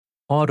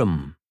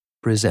Autumn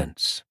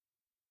presents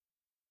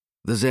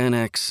The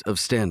Xanax of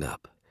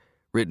Stand-Up,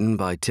 written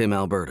by Tim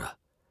Alberta.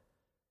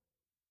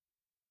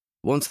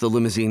 Once the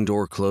limousine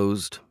door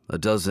closed, a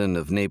dozen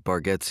of Nate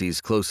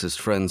Bargatze's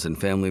closest friends and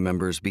family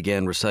members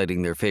began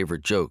reciting their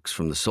favorite jokes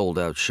from the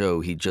sold-out show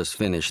he'd just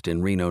finished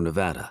in Reno,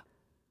 Nevada.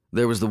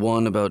 There was the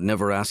one about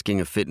never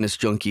asking a fitness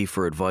junkie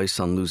for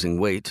advice on losing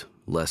weight,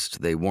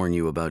 lest they warn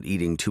you about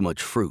eating too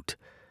much fruit.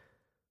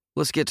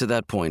 "Let's get to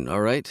that point,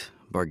 all right?"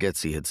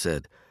 Bargatze had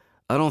said.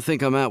 "I don't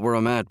think I'm at where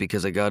I'm at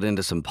because I got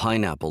into some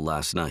pineapple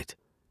last night."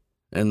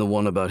 And the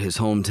one about his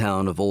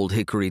hometown of Old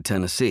Hickory,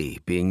 Tennessee,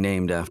 being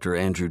named after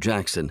Andrew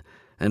Jackson,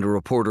 and a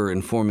reporter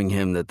informing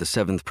him that the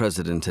 7th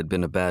president had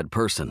been a bad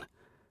person.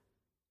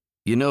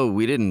 "You know,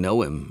 we didn't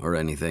know him or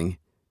anything,"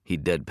 he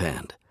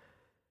deadpanned.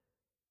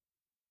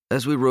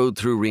 As we rode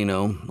through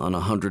Reno on a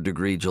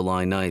 100-degree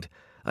July night,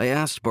 I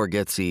asked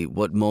Bargatze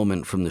what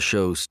moment from the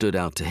show stood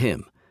out to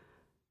him.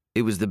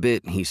 It was the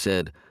bit, he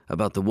said,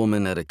 about the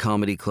woman at a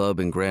comedy club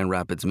in Grand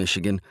Rapids,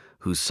 Michigan,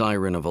 whose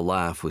siren of a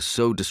laugh was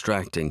so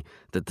distracting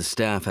that the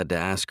staff had to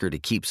ask her to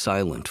keep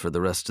silent for the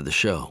rest of the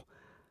show.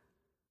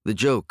 The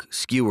joke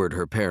skewered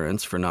her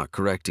parents for not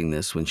correcting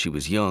this when she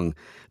was young,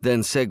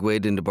 then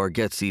segued into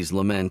Bargatze's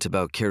lament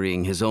about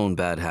carrying his own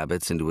bad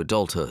habits into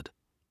adulthood.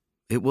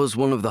 It was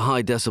one of the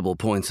high-decibel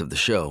points of the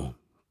show,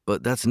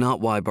 but that's not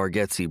why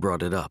Bargatze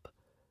brought it up.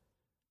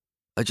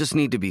 "I just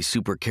need to be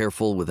super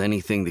careful with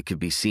anything that could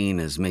be seen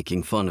as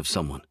making fun of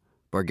someone,"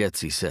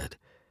 Bargatze said.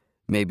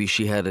 Maybe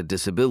she had a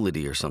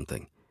disability or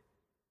something.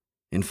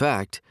 In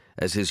fact,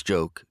 as his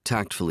joke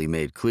tactfully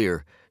made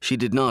clear, she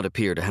did not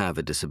appear to have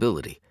a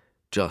disability,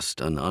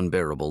 just an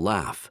unbearable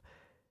laugh.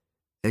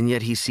 And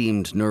yet he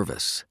seemed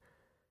nervous.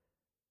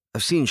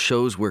 I've seen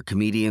shows where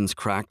comedians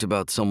cracked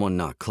about someone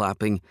not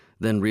clapping,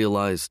 then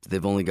realized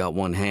they've only got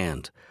one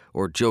hand,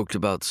 or joked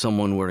about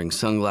someone wearing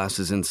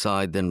sunglasses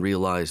inside, then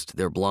realized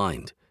they're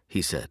blind,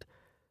 he said.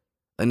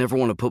 "I never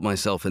want to put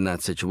myself in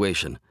that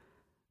situation.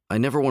 I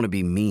never want to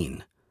be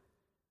mean."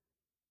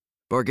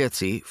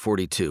 Bargatze,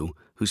 42,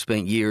 who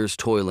spent years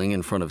toiling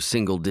in front of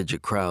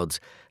single-digit crowds,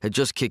 had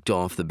just kicked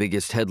off the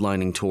biggest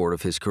headlining tour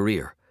of his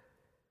career.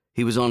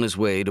 He was on his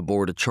way to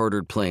board a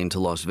chartered plane to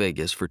Las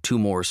Vegas for 2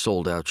 more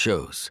sold-out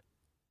shows.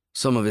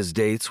 Some of his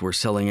dates were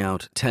selling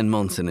out 10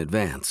 months in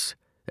advance,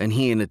 and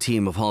he and a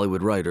team of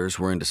Hollywood writers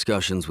were in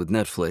discussions with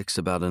Netflix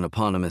about an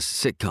eponymous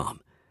sitcom.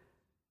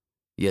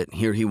 Yet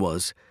here he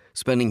was,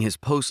 spending his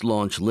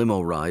post-launch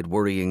limo ride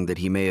worrying that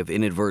he may have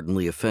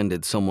inadvertently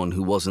offended someone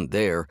who wasn't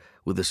there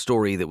with a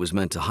story that was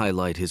meant to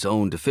highlight his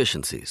own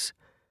deficiencies.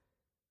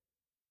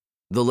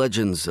 The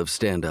legends of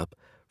stand-up,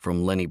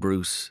 from Lenny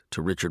Bruce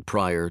to Richard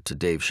Pryor to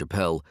Dave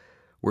Chappelle,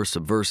 were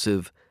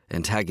subversive,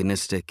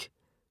 antagonistic,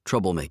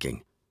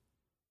 troublemaking.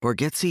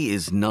 Bargatze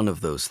is none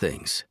of those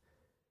things.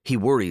 He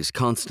worries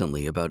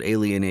constantly about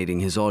alienating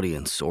his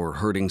audience or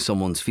hurting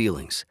someone's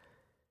feelings.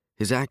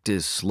 His act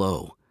is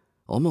slow,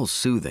 almost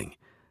soothing,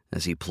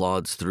 as he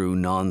plods through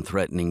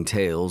non-threatening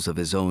tales of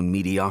his own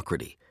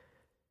mediocrity.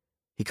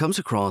 He comes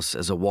across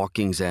as a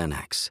walking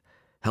Xanax,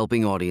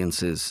 helping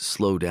audiences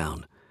slow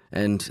down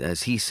and,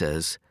 as he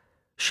says,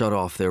 shut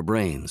off their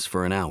brains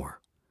for an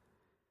hour.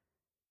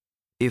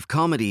 If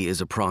comedy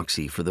is a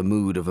proxy for the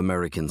mood of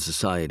American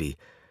society,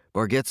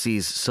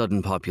 Bargatze's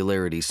sudden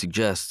popularity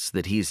suggests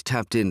that he's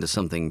tapped into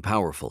something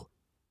powerful: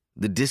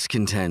 the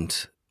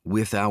discontent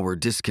with our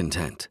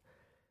discontent.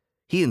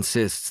 He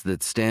insists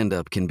that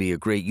stand-up can be a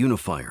great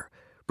unifier,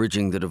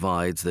 bridging the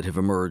divides that have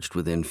emerged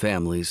within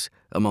families,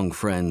 among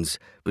friends,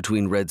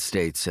 between red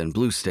states and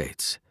blue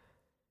states.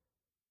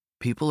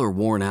 "People are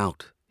worn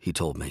out," he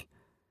told me.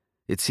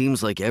 "It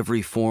seems like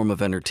every form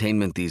of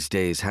entertainment these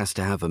days has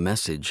to have a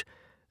message,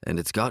 and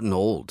it's gotten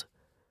old."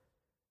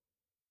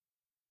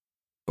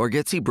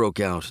 Bargatze broke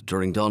out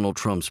during Donald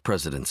Trump's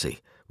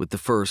presidency with the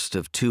first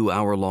of 2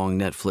 hour-long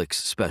Netflix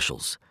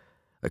specials.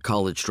 A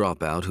college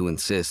dropout who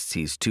insists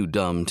he's too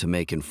dumb to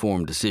make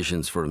informed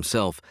decisions for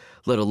himself,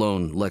 let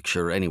alone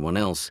lecture anyone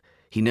else,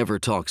 he never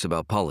talks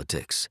about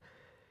politics.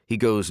 He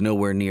goes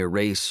nowhere near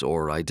race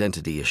or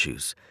identity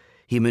issues.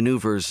 He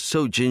maneuvers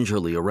so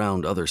gingerly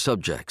around other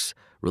subjects,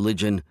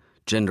 religion,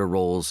 gender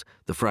roles,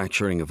 the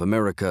fracturing of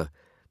America,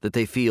 that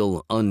they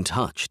feel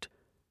untouched.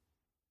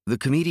 The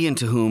comedian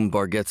to whom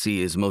Bargatze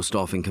is most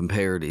often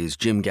compared is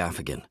Jim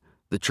Gaffigan,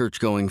 the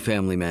church-going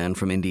family man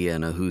from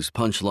Indiana whose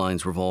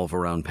punchlines revolve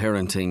around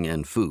parenting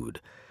and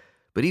food.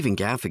 But even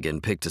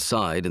Gaffigan picked a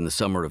side in the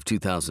summer of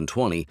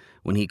 2020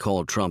 when he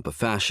called Trump a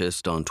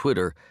fascist on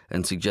Twitter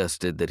and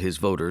suggested that his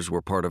voters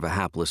were part of a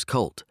hapless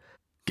cult.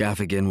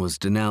 Gaffigan was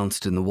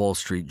denounced in the Wall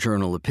Street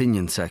Journal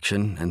opinion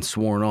section and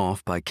sworn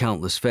off by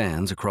countless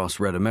fans across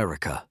Red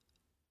America.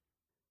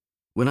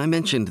 When I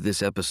mentioned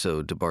this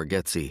episode to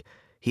Bargatze,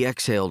 he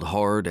exhaled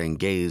hard and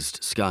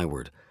gazed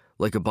skyward,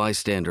 like a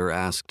bystander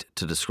asked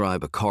to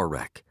describe a car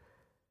wreck.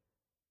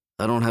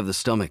 "I don't have the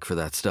stomach for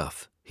that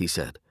stuff," he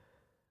said.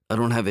 "I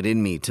don't have it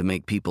in me to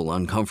make people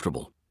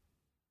uncomfortable."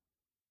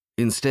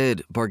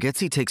 Instead,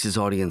 Bargatze takes his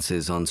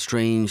audiences on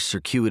strange,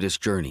 circuitous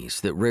journeys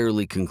that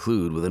rarely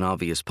conclude with an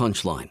obvious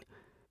punchline.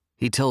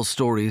 He tells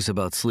stories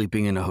about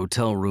sleeping in a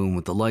hotel room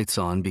with the lights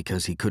on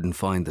because he couldn't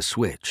find the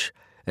switch,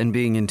 and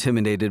being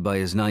intimidated by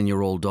his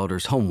 9-year-old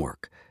daughter's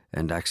homework,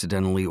 and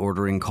accidentally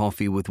ordering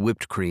coffee with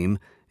whipped cream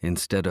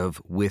instead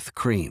of with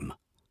cream.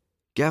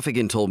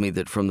 Gaffigan told me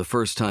that from the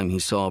first time he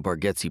saw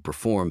Bargatze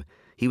perform,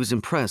 he was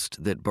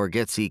impressed that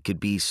Bargatze could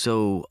be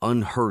so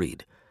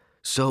unhurried,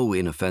 so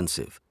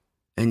inoffensive,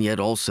 and yet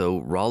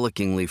also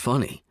rollickingly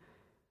funny.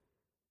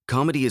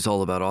 Comedy is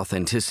all about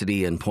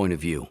authenticity and point of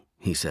view,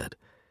 he said.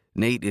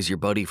 Nate is your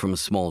buddy from a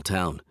small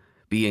town.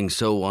 Being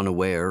so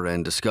unaware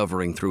and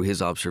discovering through his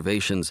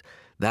observations,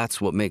 that's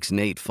what makes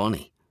Nate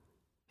funny.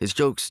 His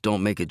jokes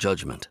don't make a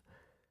judgment.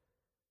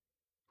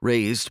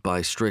 Raised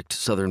by strict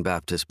Southern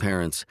Baptist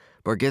parents,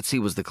 Bargatze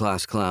was the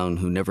class clown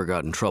who never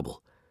got in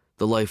trouble,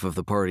 the life of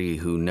the party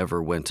who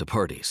never went to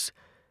parties.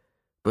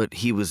 But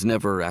he was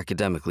never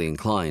academically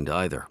inclined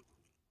either.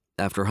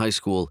 After high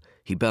school,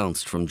 he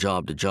bounced from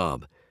job to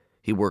job.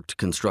 He worked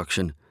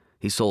construction,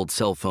 he sold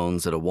cell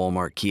phones at a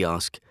Walmart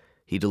kiosk,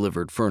 he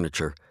delivered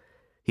furniture,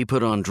 he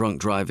put on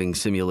drunk driving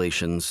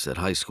simulations at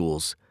high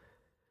schools.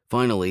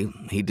 Finally,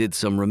 he did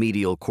some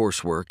remedial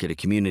coursework at a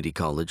community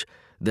college,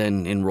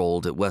 then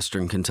enrolled at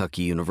Western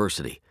Kentucky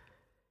University.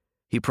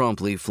 He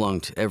promptly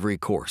flunked every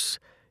course,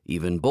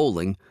 even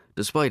bowling,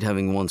 despite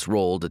having once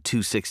rolled a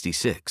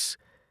 266.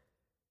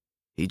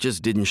 He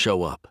just didn't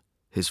show up,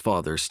 his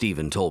father,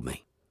 Stephen, told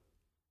me.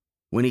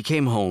 When he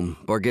came home,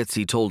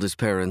 Bargatze told his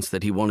parents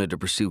that he wanted to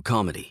pursue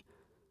comedy.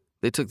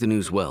 They took the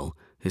news well.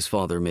 His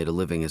father made a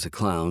living as a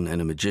clown and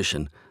a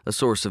magician, a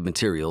source of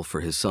material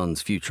for his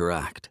son's future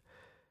act.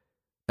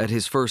 At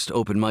his first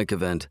open mic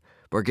event,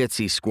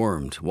 Bargatze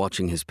squirmed,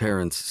 watching his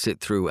parents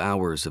sit through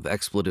hours of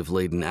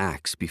expletive-laden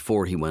acts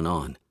before he went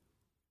on.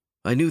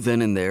 I knew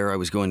then and there I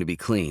was going to be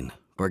clean,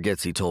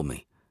 Bargatze told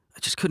me. I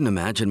just couldn't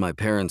imagine my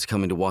parents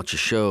coming to watch a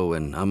show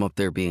and I'm up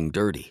there being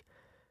dirty.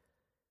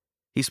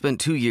 He spent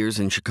 2 years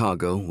in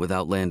Chicago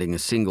without landing a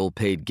single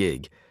paid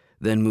gig,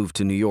 then moved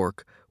to New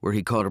York, where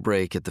he caught a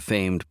break at the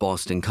famed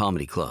Boston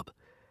Comedy Club.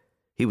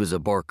 He was a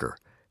barker,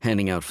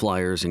 handing out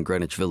flyers in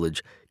Greenwich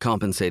Village,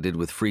 compensated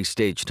with free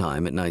stage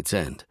time at night's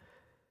end.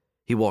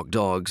 He walked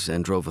dogs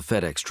and drove a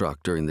FedEx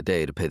truck during the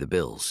day to pay the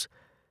bills.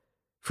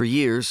 For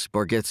years,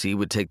 Bargatze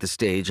would take the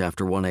stage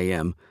after 1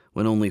 a.m.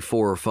 when only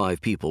 4 or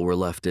 5 people were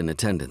left in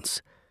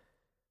attendance.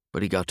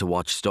 But he got to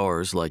watch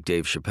stars like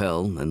Dave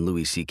Chappelle and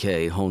Louis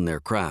C.K. hone their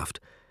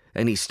craft,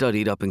 and he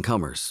studied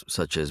up-and-comers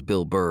such as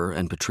Bill Burr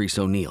and Patrice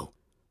O'Neal.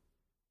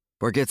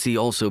 Bargatze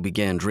also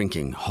began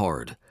drinking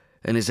hard,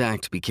 and his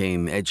act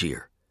became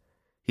edgier.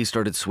 He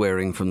started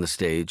swearing from the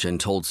stage and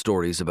told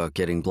stories about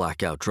getting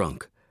blackout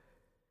drunk.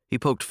 He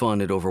poked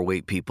fun at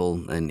overweight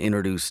people and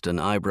introduced an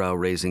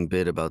eyebrow-raising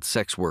bit about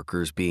sex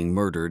workers being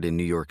murdered in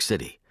New York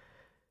City.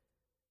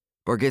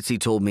 Bargatze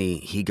told me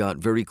he got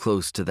very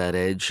close to that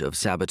edge of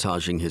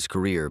sabotaging his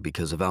career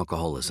because of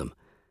alcoholism.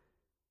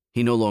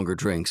 He no longer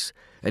drinks,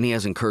 and he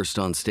hasn't cursed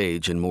on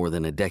stage in more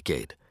than a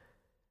decade.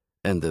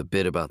 And the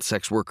bit about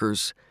sex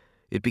workers,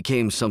 it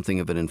became something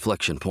of an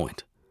inflection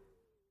point.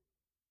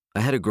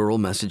 I had a girl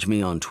message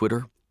me on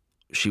Twitter.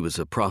 She was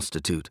a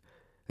prostitute,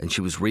 and she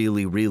was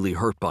really, really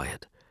hurt by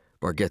it,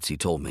 Bargatze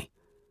told me.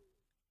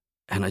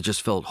 And I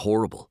just felt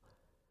horrible.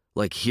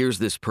 Like, here's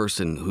this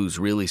person who's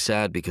really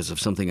sad because of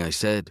something I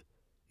said,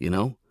 you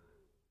know?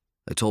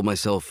 I told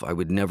myself I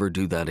would never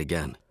do that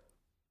again.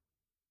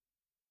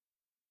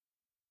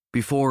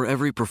 Before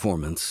every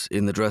performance,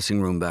 in the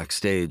dressing room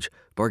backstage,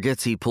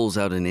 Bargatze pulls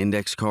out an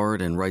index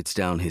card and writes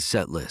down his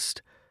set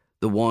list.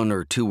 The 1-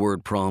 or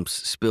 2-word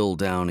prompts spill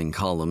down in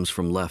columns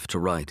from left to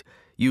right,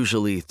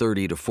 usually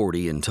 30 to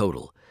 40 in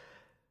total.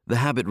 The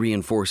habit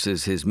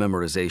reinforces his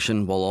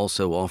memorization while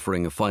also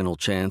offering a final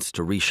chance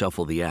to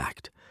reshuffle the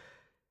act.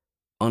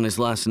 On his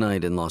last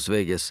night in Las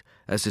Vegas,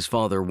 as his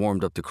father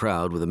warmed up the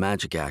crowd with a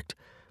magic act,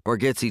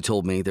 Bargatze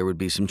told me there would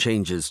be some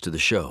changes to the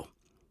show.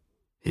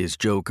 His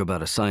joke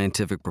about a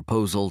scientific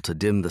proposal to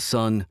dim the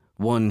sun,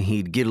 one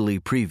he'd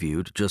giddily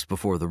previewed just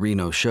before the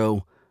Reno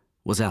show,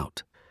 was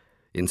out.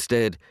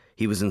 Instead,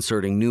 he was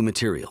inserting new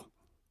material.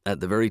 At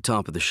the very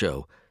top of the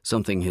show,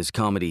 something his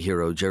comedy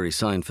hero Jerry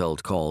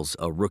Seinfeld calls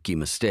a rookie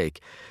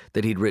mistake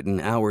that he'd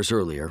written hours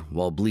earlier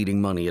while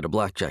bleeding money at a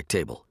blackjack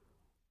table.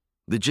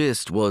 The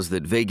gist was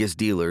that Vegas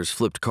dealers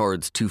flipped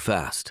cards too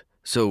fast,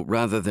 so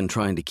rather than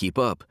trying to keep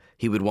up,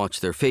 he would watch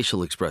their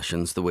facial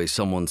expressions the way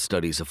someone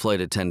studies a flight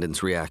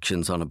attendant's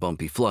reactions on a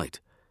bumpy flight.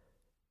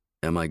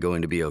 Am I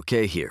going to be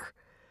okay here?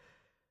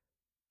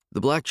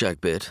 The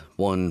blackjack bit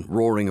won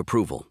roaring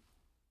approval.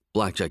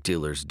 Blackjack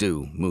dealers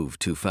do move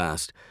too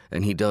fast,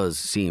 and he does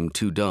seem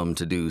too dumb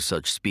to do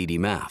such speedy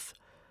math.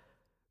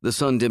 The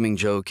sun-dimming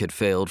joke had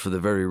failed for the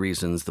very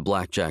reasons the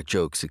blackjack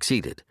joke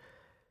succeeded.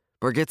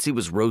 Bargatze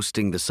was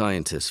roasting the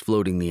scientists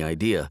floating the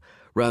idea,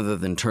 rather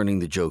than turning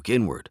the joke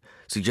inward,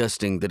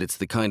 suggesting that it's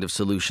the kind of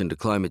solution to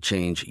climate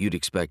change you'd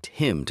expect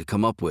him to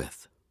come up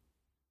with.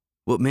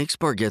 What makes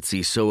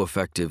Bargatze so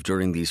effective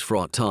during these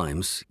fraught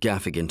times,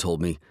 Gaffigan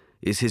told me,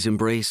 is his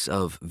embrace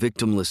of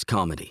victimless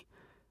comedy.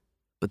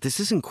 But this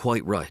isn't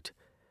quite right.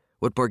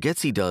 What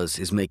Bargatze does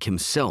is make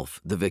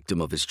himself the victim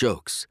of his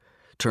jokes,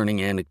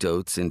 turning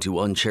anecdotes into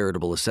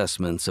uncharitable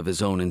assessments of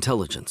his own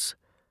intelligence.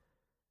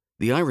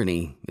 The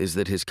irony is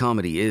that his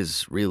comedy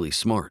is really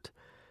smart.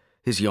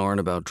 His yarn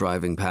about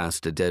driving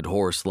past a dead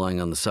horse lying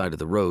on the side of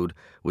the road,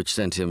 which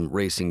sent him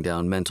racing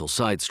down mental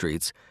side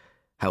streets.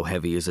 How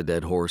heavy is a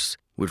dead horse?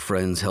 Would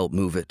friends help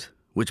move it?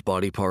 Which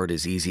body part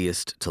is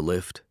easiest to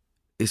lift?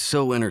 Is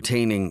so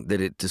entertaining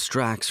that it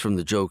distracts from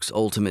the joke's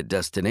ultimate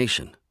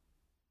destination.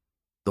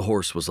 The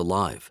horse was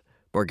alive,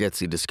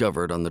 Bargatze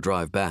discovered on the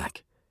drive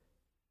back.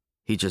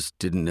 He just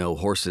didn't know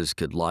horses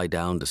could lie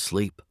down to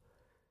sleep.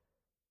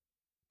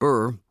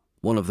 Burr,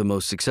 one of the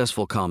most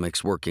successful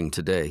comics working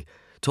today,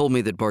 told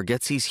me that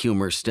Bargatze's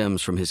humor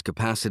stems from his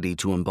capacity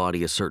to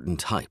embody a certain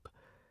type.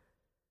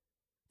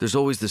 There's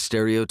always the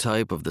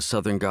stereotype of the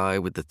Southern guy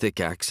with the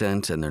thick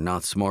accent and they're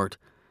not smart.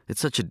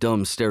 It's such a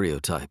dumb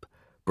stereotype,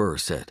 Burr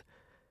said.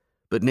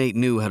 But Nate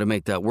knew how to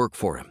make that work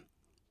for him.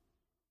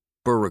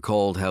 Burr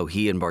recalled how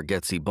he and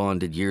Bargatze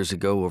bonded years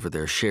ago over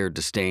their shared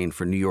disdain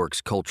for New York's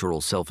cultural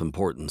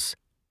self-importance.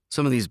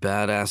 Some of these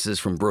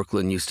badasses from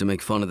Brooklyn used to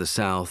make fun of the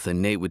South,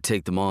 and Nate would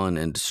take them on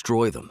and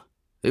destroy them.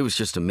 It was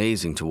just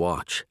amazing to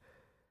watch.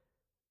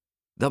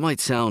 That might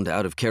sound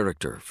out of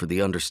character for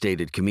the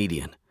understated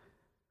comedian,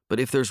 but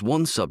if there's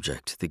one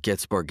subject that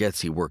gets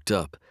Bargatze worked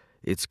up,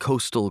 it's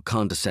coastal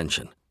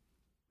condescension.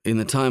 In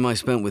the time I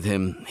spent with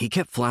him, he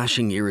kept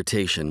flashing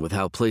irritation with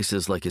how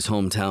places like his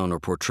hometown are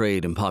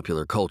portrayed in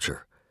popular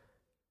culture.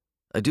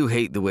 I do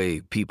hate the way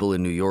people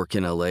in New York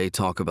and LA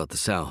talk about the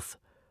South.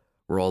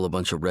 We're all a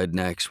bunch of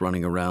rednecks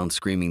running around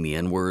screaming the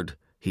N-word,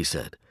 he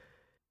said.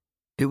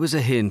 It was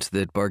a hint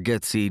that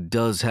Bargatze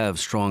does have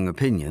strong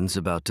opinions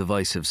about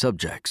divisive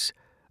subjects,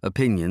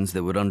 opinions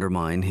that would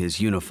undermine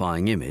his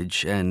unifying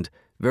image and,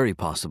 very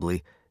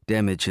possibly,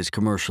 damage his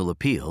commercial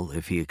appeal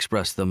if he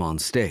expressed them on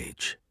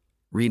stage.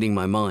 Reading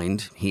my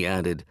mind, he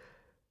added,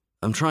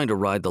 I'm trying to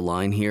ride the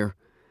line here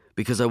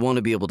because I want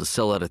to be able to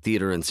sell out a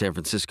theater in San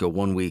Francisco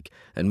one week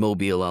and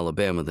Mobile,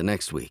 Alabama the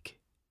next week,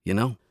 you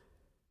know?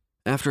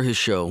 After his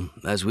show,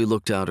 as we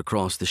looked out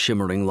across the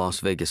shimmering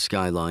Las Vegas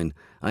skyline,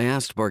 I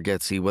asked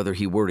Bargatze whether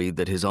he worried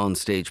that his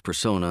onstage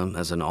persona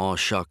as an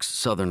aw-shucks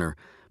Southerner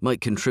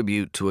might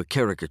contribute to a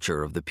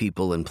caricature of the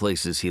people and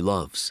places he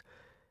loves.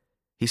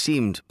 He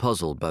seemed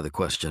puzzled by the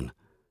question.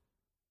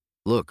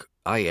 Look,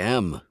 I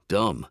am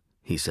dumb,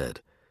 he said.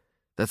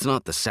 That's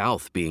not the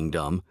South being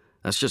dumb,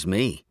 that's just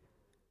me.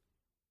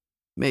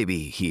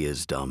 Maybe he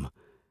is dumb.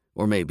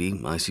 Or maybe,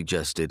 I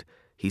suggested,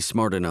 he's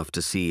smart enough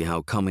to see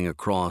how coming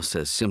across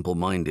as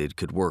simple-minded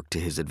could work to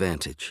his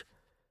advantage.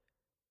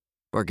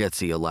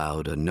 Bargatze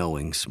allowed a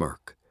knowing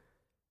smirk.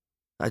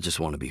 I just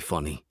want to be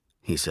funny,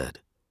 he said.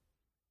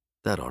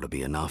 That ought to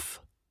be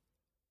enough.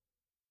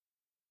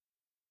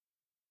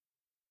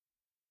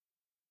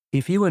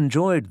 If you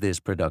enjoyed this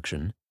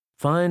production,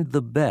 find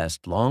the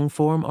best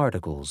long-form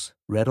articles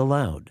read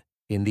aloud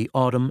in the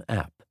Autumn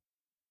app,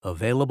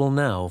 available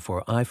now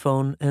for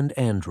iPhone and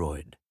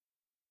Android.